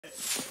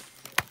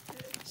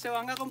So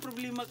ang akong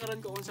problema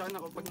karon ko kung saan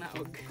ako pag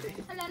naog.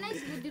 Hala,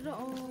 nice good dito.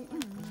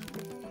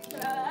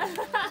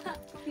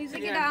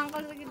 Sige daw,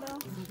 uncle, sige daw.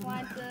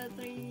 1, 2,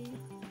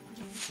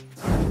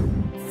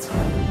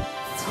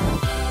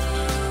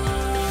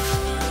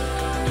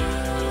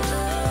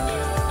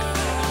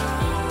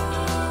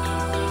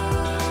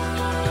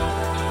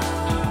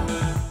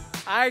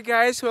 Hi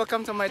guys,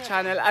 welcome to my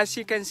channel. As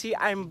you can see,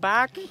 I'm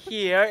back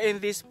here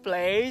in this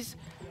place.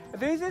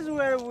 This is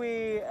where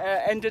we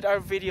ended our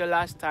video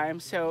last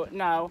time. So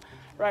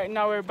right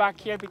now we're back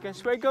here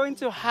because we're going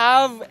to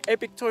have a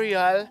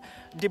pictorial,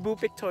 debut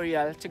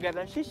pictorial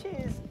together. She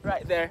is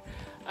right there.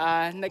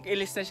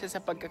 Nag-ilis na siya sa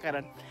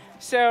pagkakaroon.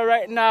 So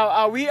right now,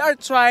 we are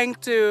trying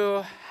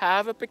to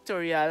have a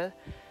pictorial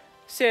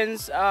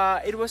since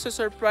it was a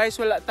surprise.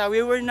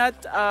 We were not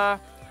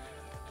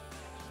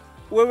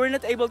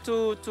able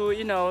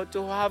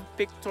to have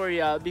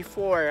pictorial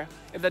before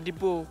the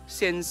debut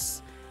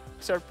since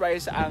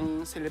surprise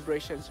ang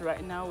celebrations.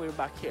 Right now we're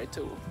back here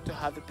to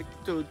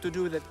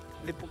do the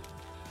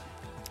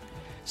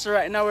so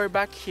right now we're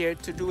back here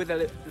to do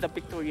the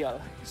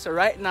pictorial. So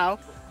right now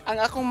ang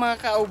akong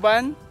mga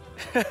kauban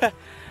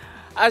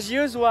as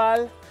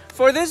usual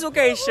for this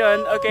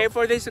occasion,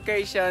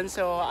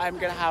 so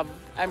I'm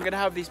gonna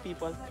have these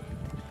people.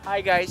 Hi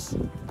guys.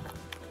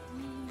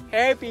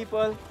 Hey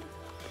people.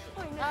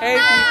 Hey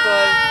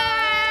people.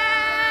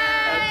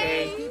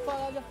 Okay.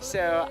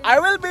 So I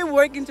will be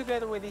working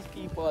together with these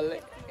people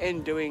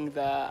in doing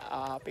the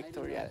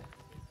pictorial.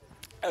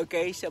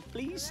 Okay, so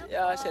please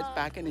sit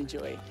back and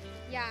enjoy.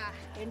 Yeah.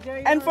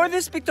 And for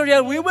this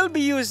pictorial, we will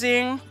be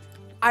using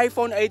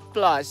iPhone 8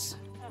 Plus.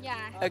 Yeah.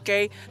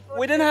 Okay,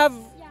 we don't have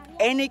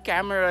any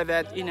camera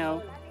that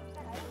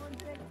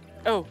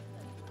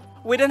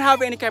we don't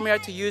have any camera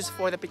to use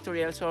for the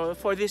pictorial. So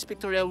for this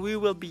pictorial, we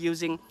will be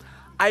using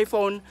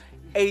iPhone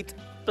 8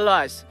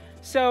 Plus.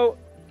 So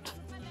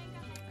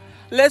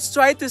let's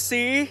try to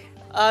see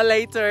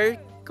later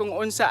kung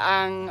unsa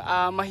ang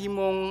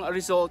mahimong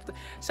result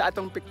sa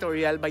atong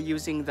pictorial by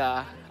using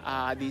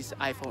this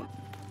iPhone.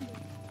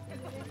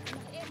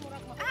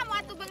 Mo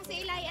ato bang sa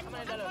ilay ano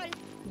uncle?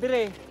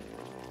 Dire.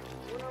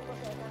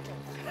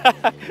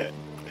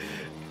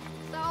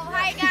 So,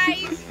 hi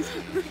guys.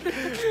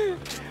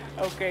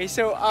 Okay,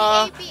 so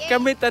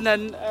kami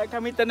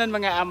tanan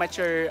mga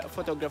amateur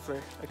photographer.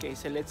 Okay,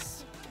 so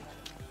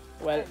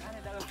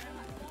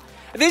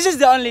this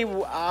is the only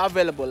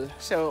available,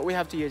 so we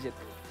have to use it.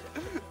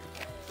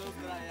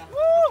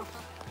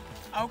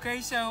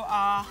 Okay, so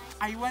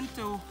I want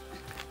to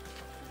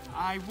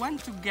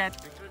get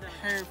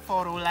her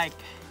photo like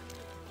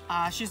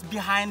she's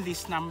behind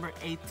this number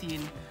 18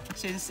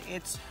 since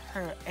it's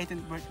her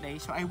 18th birthday.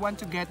 So I want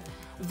to get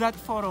that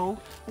photo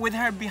with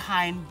her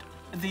behind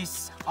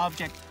this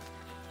object.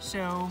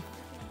 So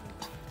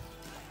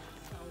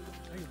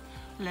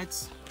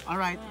all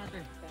right.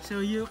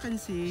 So you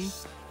can see.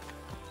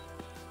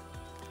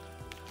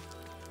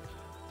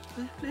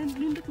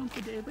 Nindot mo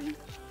pwede ba yun?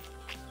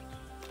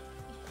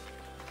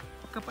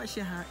 Kapa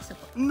siya ha, isa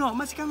pa. No,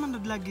 mas ka man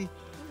naglagi.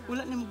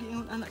 Wala na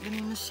mag-iingon anak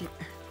ganun na siya.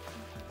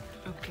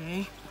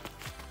 Okay.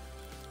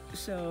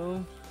 So,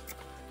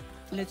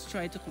 let's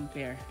try to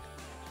compare.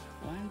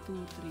 1, 2,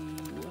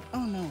 3.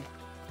 Oh no.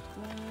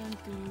 1,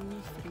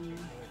 2, 3.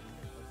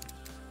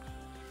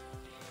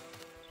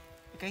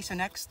 Okay, so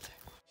next.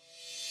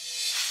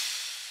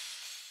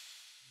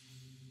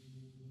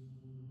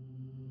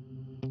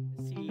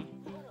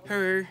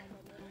 Her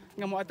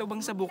nga mo ato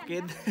bang sa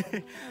bukid.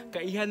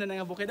 Kaihan na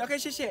nga bukid. Okay,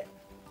 siya.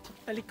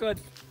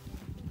 Talikod.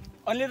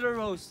 Only the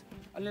rose.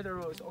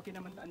 Okay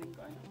naman taanin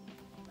ko ano.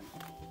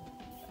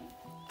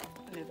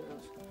 Only the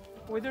rose.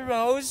 With the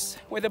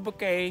rose, with the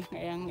bouquet,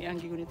 ang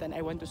gigunitan,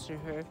 I want to see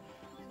her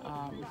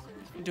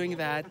doing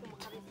that.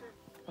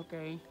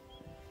 Okay.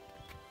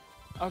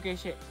 Okay,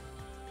 siya.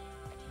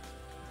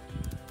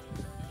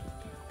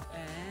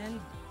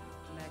 And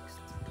next.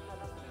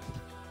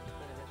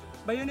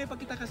 Bayo na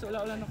ipakita ka sa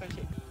ula-ula no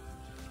kasi.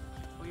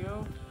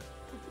 Kuyo.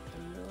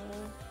 Hello.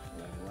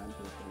 1, 2, 3.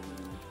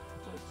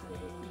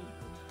 Portrait.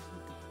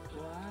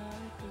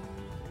 1,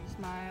 2, 3.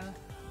 Smile.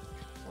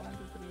 1,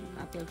 2,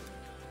 3. Okay.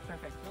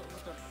 Perfect.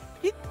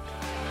 Hit.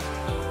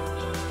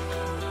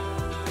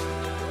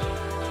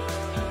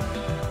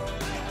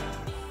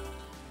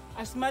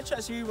 As much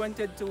as we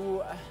wanted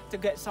to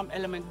get some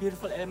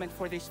beautiful element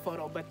for this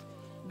photo, but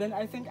then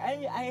I think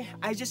I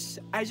just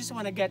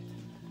want to get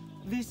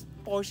this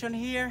portion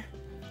here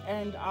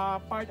and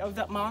part of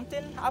that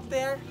mountain up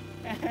there.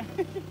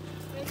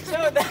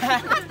 So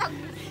that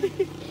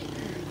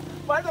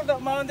part of the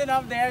mountain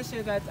up there,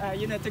 so that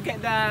to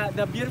get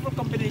the beautiful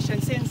combination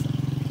since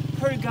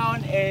her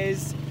gown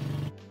is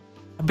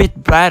a bit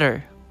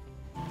brighter.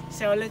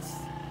 So let's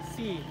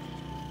see.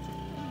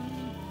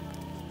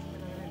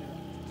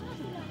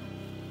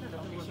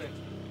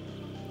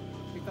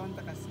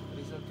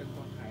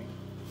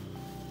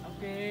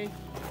 Okay.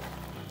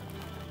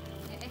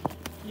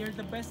 You're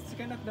the best,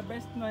 kind of the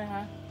best mo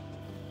ha.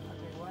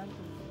 Okay, 1,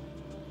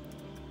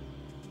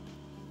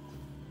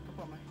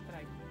 2.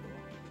 Try.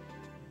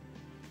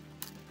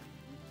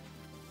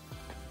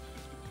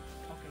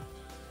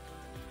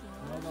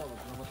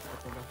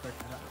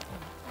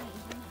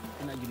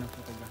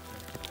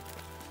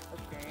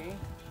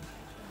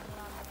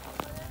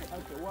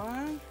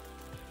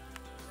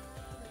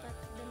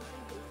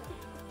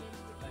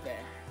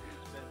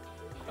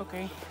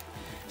 Okay,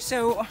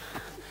 so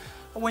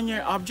when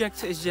your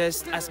object is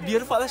just as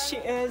beautiful as she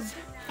is,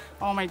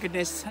 oh my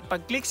goodness,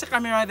 pag click sa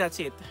camera, that's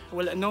it.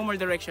 Well, no more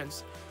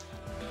directions.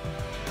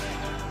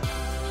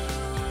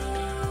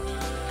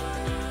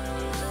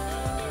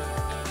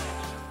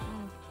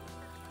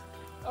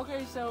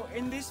 Okay, so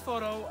in this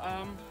photo,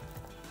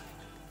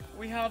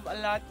 we have a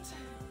lot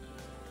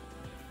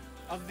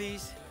of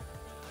these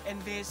in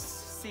this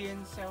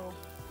scene. So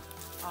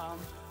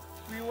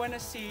we wanna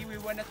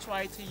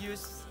try to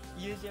use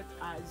it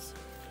as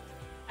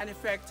an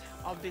effect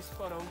of this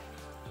photo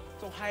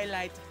to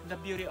highlight the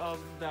beauty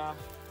of the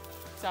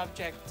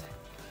subject.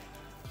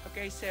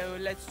 Okay, so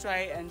let's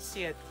try and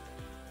see it.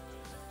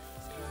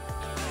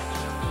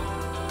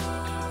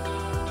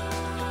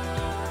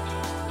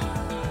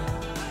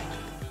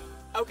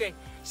 Okay,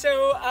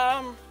 so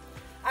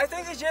I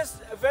think it's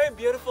just a very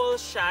beautiful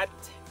shot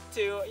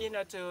to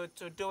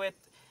to do it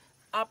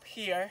up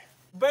here,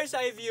 bird's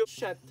eye view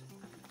shot.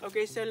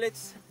 Okay, so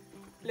let's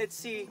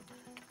see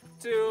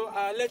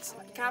let's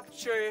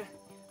capture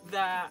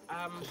the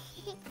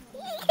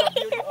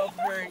beauty of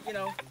her,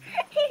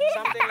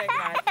 something like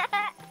that,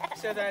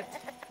 so that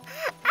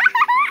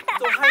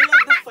to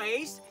highlight the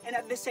face and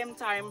at the same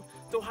time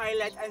to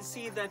highlight and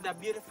see the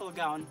beautiful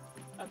gown.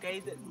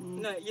 Okay,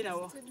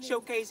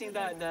 showcasing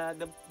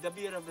the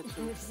beauty of the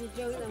troops.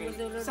 Okay,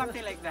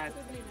 something like that.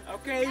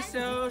 Okay,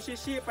 so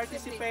she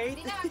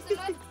participate.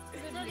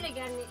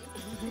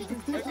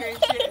 Okay,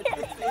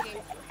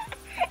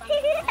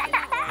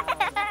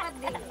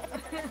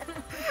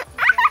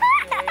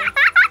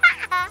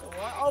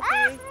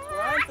 okay,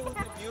 1, 2,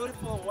 3,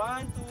 beautiful.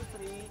 1, 2,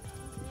 3.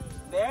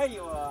 There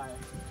you are.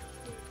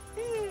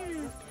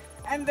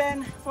 And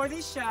then for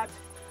this shot,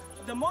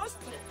 the most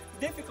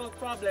difficult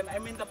problem,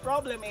 the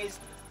problem is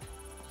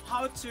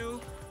how to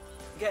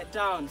get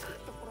down.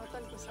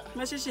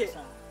 Masisi?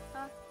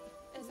 Ha?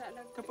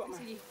 Kapo ma.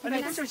 Ano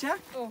ito siya?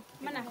 Oh,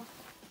 mana?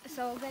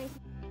 So guys.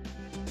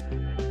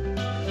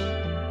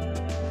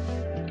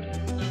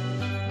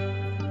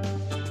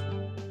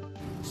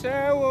 So,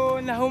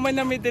 nahuman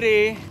na mi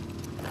diri.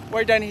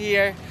 We're done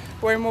here.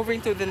 We're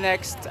moving to the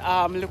next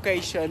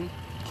location.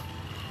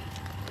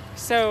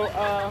 So,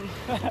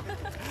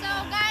 So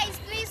guys,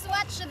 please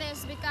watch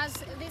this because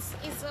this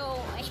is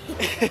so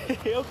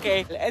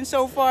okay. And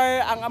so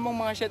far, ang among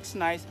mga shots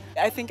nice.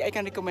 I think I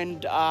can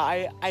recommend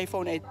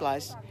iPhone 8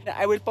 Plus.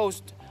 I will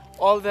post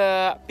all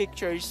the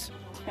pictures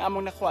na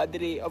among nakuha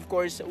diri, of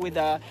course, with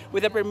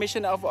the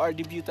permission of our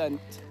debutant.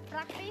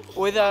 practice.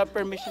 With the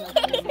permission of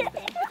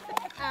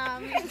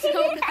So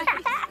guys,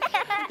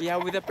 yeah,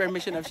 with the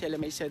permission of Sheila,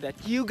 so that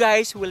you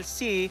guys will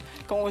see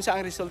kung unsa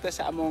ang resulta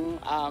sa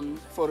among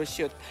photo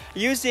shoot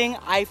using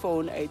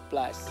iPhone 8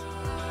 Plus.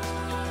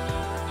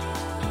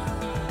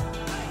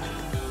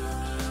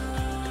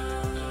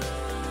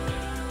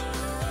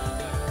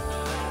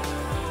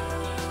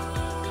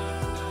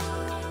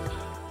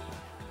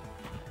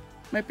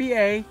 My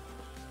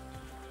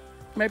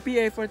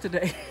PA for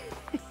today.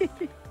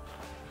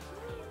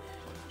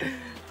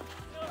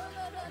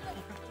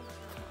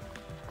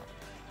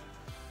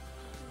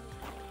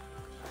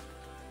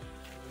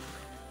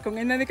 Kung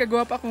ina ni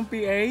kagwapa akong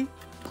PA,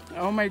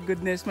 oh my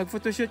goodness,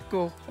 mag-photoshoot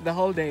ko the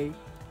whole day.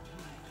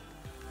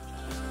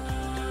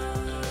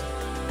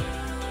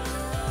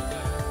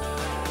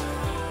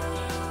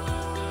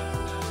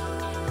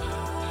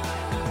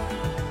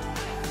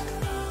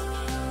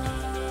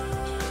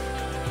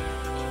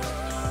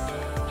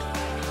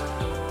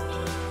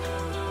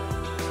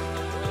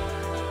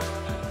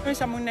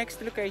 Sa mong next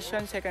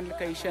location, second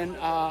location,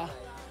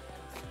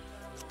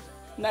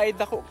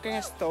 naidako kay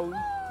nga stone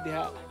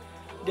diha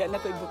na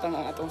to ibutang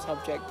ang atong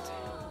subject.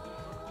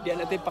 Diha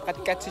na to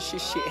ipakatkat si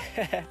Shishi.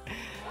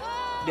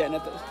 Diha na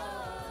to.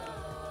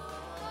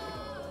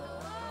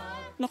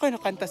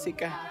 Nakanta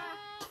ka.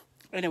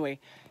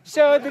 Anyway,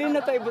 so diri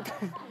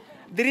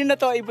na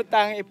to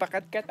ibutang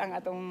ipakatkat ang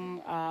atong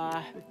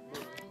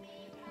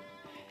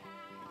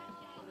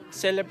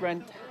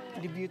celebrant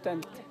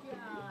debutant.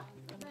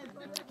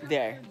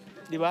 There,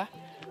 di ba?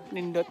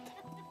 Nindot.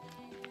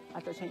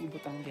 Ato siyang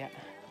ibutang diha.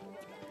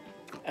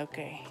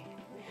 Okay.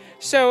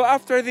 So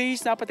after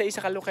this, napatay isa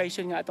ka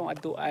location nga atong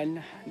aduan.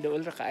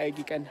 Dool ra kaay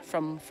gikan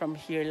from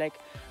here, like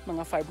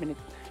mga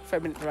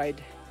 5-minute ride.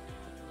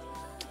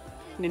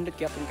 Nindot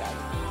gyapon ka.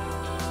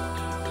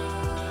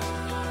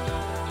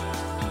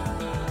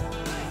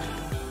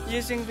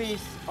 Using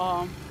these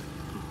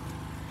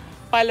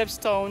pile of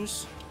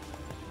stones,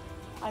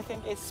 I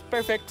think it's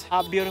perfect,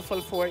 beautiful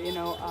for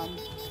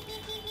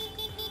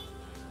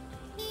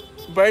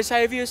bird's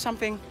eye view,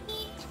 something.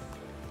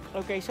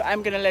 Okay, so I'm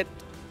gonna let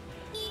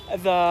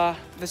the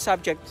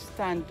subject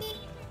stand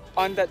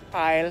on that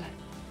pile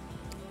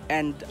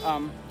and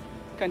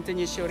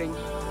continue shooting.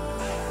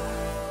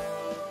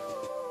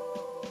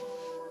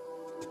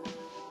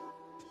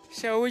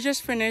 So we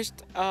just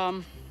finished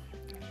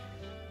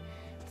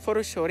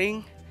photo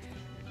shooting,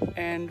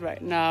 and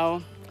right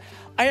now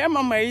I am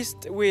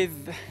amazed with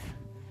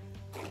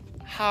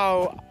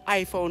how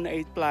iPhone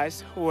 8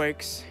 Plus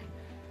works.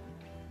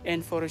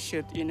 in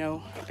photoshoot, you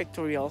know,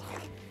 pictorial.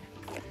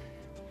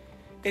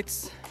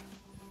 It's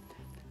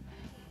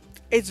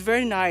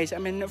very nice. I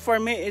mean, for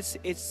me,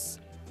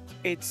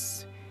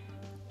 it's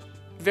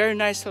very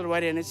nice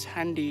already, and it's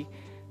handy.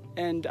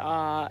 And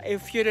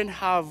if you don't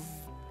have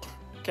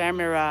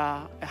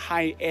camera, a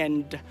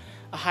high-end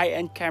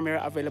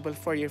camera available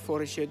for your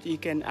photo shoot, you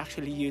can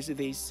actually use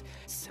this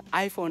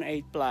iPhone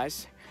 8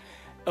 Plus.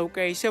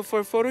 Okay, so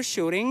for photo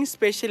shooting,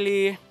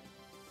 especially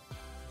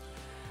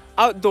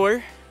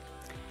outdoor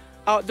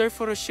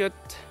photo shoot,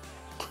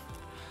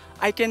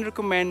 I can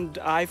recommend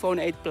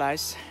iPhone 8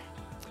 Plus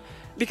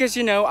because,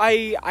 you know,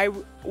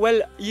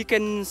 well, you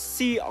can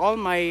see all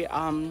my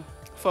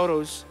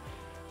photos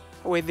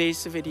with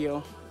this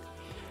video.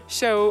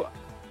 So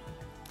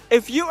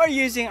if you are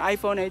using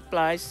iPhone 8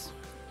 Plus,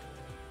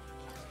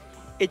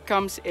 it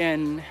comes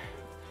in,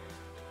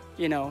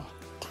 you know,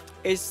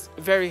 it's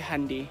very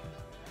handy.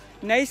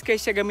 Nice kay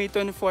siya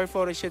gamiton for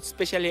photo shoot,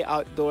 especially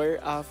outdoor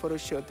photo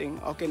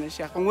shooting. Okay na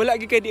siya. Kung wala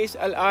kay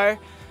DSLR,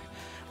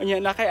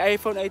 na kay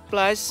iPhone 8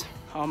 Plus,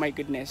 oh my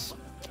goodness,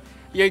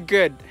 you're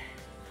good.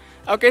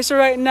 Okay, so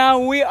right now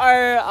we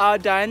are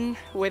done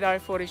with our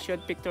photo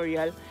shoot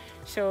pictorial.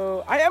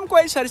 So I am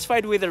quite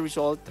satisfied with the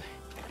result.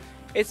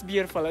 It's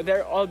beautiful.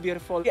 They're all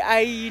beautiful.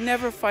 I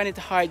never find it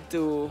hard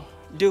to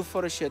do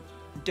photo shoot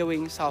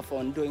using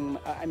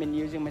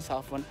my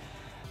cell phone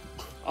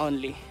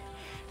only.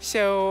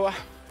 So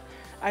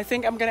I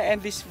think I'm gonna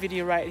end this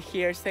video right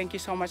here. Thank you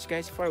so much,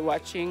 guys, for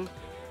watching,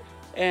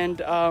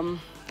 and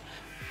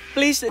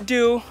please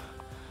do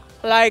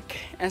like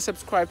and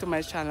subscribe to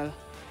my channel.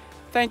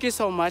 Thank you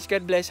so much.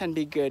 God bless and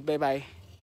be good. Bye bye.